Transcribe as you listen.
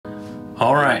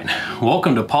All right,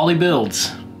 welcome to Pauley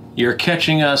Builds. You're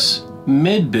catching us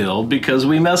mid-build because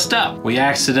we messed up. We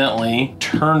accidentally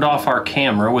turned off our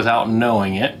camera without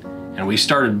knowing it, and we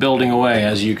started building away,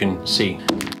 as you can see.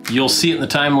 You'll see it in the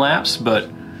time lapse, but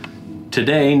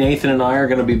today Nathan and I are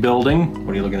going to be building.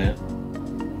 What are you looking at?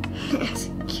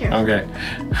 Cute. Okay.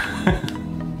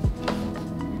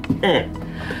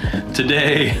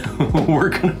 Today we're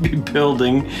going to be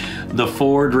building the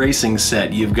Ford racing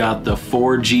set. You've got the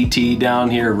Ford GT down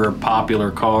here, a very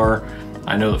popular car.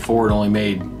 I know that Ford only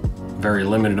made very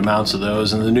limited amounts of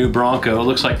those, and the new Bronco. It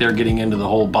looks like they're getting into the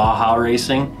whole Baja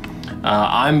racing.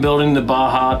 I'm building the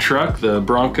Baja truck, the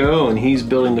Bronco, and he's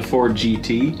building the Ford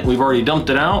GT. We've already dumped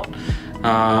it out.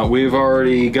 We've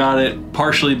already got it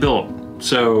partially built.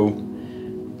 So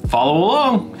follow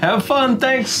along, have fun,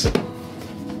 thanks.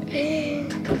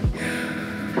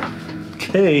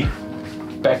 Okay,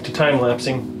 back to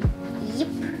time-lapsing. Yep.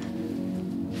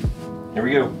 Here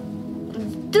we go.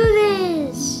 Do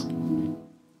this!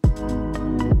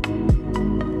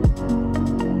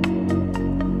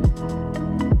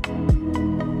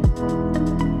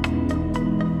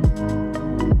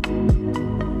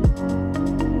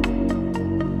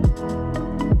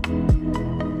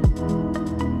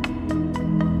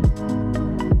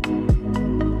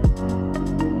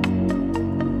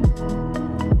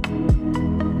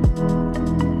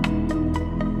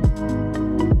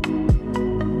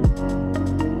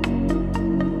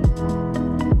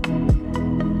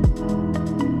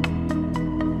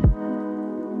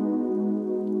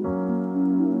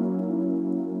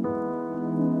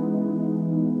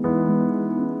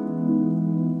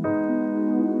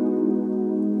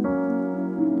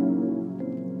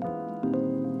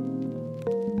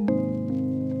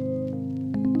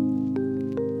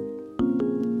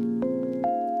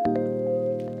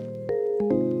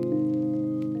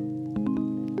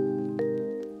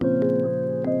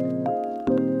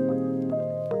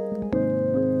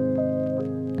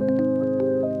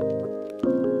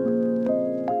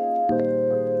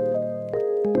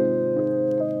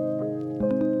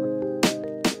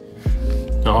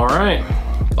 All right,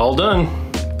 all done.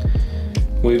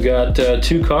 We've got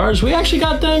two cars. We actually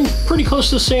got done pretty close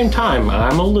to the same time.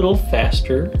 I'm a little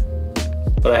faster,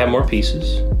 but I have more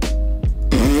pieces.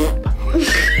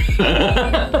 I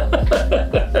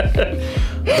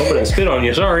hope I didn't spit on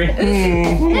you, sorry. I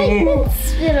didn't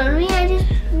spit on me, I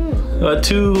just...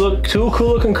 Two cool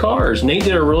looking cars. Nate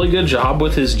did a really good job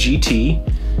with his GT.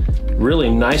 Really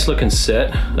nice looking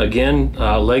set. Again,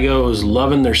 Lego is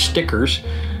loving their stickers.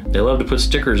 They love to put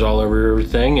stickers all over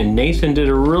everything, and Nathan did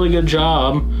a really good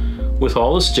job with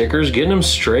all the stickers, getting them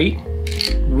straight.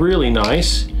 Really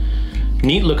nice.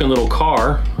 Neat looking little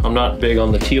car. I'm not big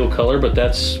on the teal color, but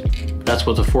that's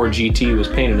what the Ford GT was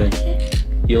painted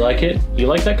in. You like it? You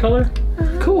like that color?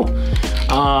 Cool.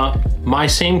 My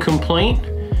same complaint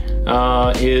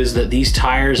is that these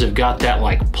tires have got that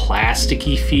like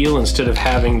plasticky feel instead of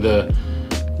having the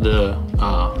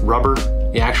rubber,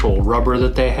 the actual rubber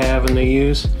that they have and they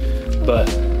use. But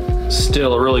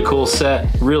still a really cool set,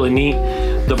 really neat.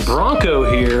 The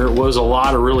Bronco here was a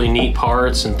lot of really neat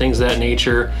parts and things of that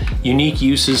nature. Unique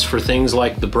uses for things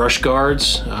like the brush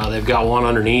guards. They've got one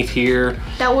underneath here.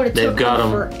 That would have taken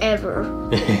forever.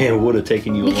 It would have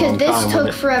taken you a long time. Because this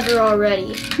took forever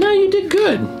already. No, you did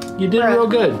good. You did real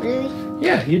good. Really?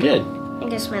 Yeah, you did. I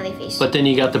guess smiley face. But then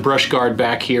you got the brush guard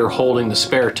back here holding the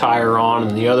spare tire on,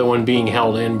 and the other one being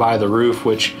held in by the roof,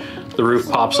 which the roof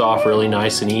pops off really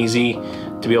nice and easy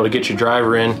to be able to get your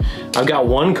driver in. I've got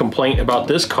one complaint about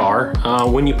this car.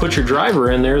 When you put your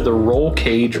driver in there, the roll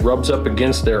cage rubs up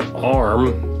against their arm,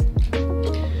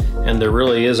 and there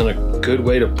really isn't a good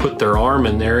way to put their arm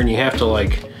in there, and you have to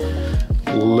like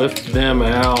lift them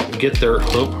out, get their,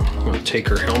 I'm gonna take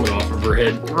her helmet off of her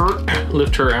head,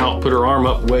 lift her out, put her arm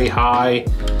up way high,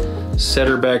 set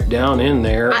her back down in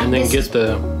there, and then get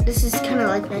this is kind of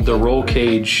like the roll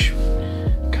cage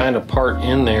kind of part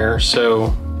in there.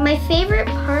 So my favorite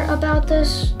part about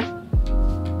this,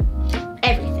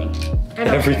 everything.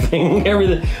 Everything.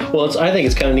 Well, I think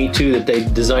it's kind of neat too that they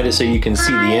designed it so you can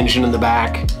see the engine in the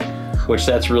back, which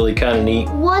that's really kind of neat.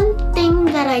 One thing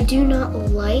that I do not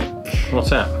like.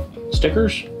 What's that?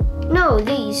 Stickers? No,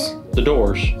 these. The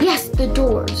doors. Yes, the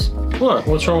doors. What?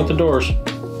 What's wrong with the doors?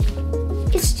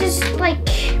 It's just like...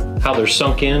 How they're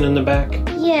sunk in the back?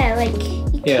 Yeah, like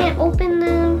you can't open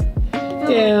them.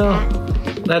 Yeah.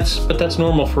 That's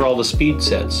normal for all the speed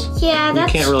sets. Yeah,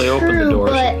 that's You can't really open the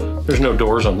doors. There's no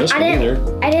doors on this one either.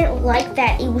 I didn't like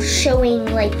that it was showing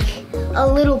like a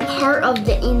little part of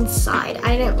the inside.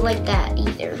 I didn't like that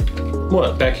either.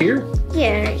 What, back here?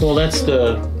 Yeah. Well, that's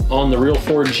the on the real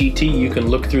Ford GT, you can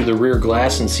look through the rear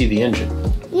glass and see the engine.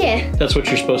 Yeah. That's what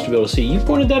you're supposed to be able to see. You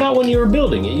pointed that out when you were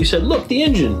building it. You said, look, the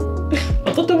engine.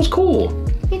 I thought that was cool.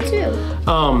 Me too.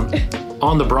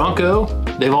 On the Bronco,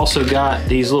 they've also got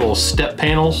these little step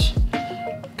panels.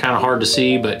 Kind of hard to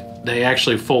see, but they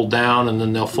actually fold down and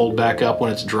then they'll fold back up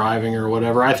when it's driving or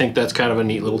whatever. I think that's kind of a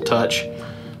neat little touch.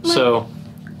 So,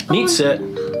 neat set.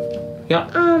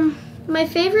 Yeah. My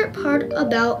favorite part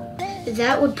about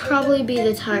that would probably be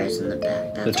the tires in the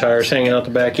back. The tires hanging out the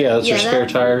back. Yeah, those are spare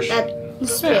tires.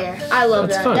 That's spare. I love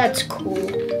that. Fun. That's cool.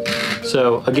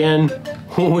 So again,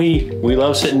 we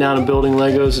love sitting down and building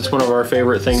Legos. It's one of our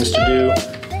favorite things to do.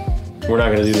 We're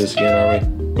not going to do this again, are we?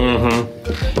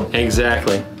 Mm-hmm.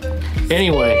 Exactly.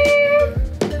 Anyway,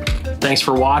 thanks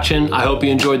for watching. I hope you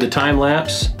enjoyed the time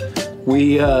lapse.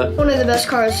 We one of the best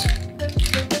cars.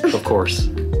 Of course.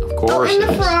 Oh, and the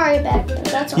Ferrari back there.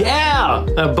 That's all. Yeah,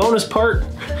 a bonus part.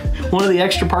 One of the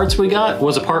extra parts we got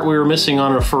was a part we were missing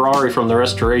on a Ferrari from the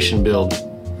restoration build,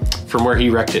 from where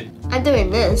he wrecked it. I'm doing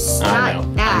this. I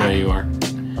know you are.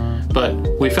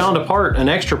 But we found a part, an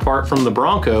extra part from the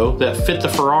Bronco that fit the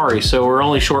Ferrari, so we're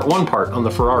only short one part on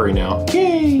the Ferrari now.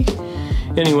 Yay!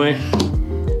 Anyway,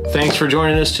 thanks for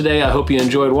joining us today. I hope you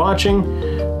enjoyed watching.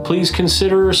 Please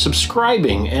consider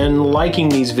subscribing and liking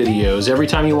these videos. Every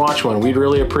time you watch one, we'd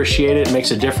really appreciate it. It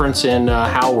makes a difference in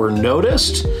how we're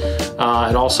noticed.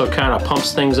 It also kind of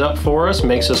pumps things up for us,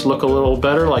 makes us look a little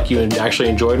better, like you actually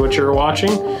enjoyed what you were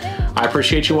watching. I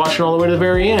appreciate you watching all the way to the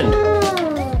very end.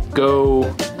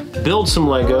 Go build some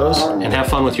Legos and have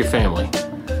fun with your family.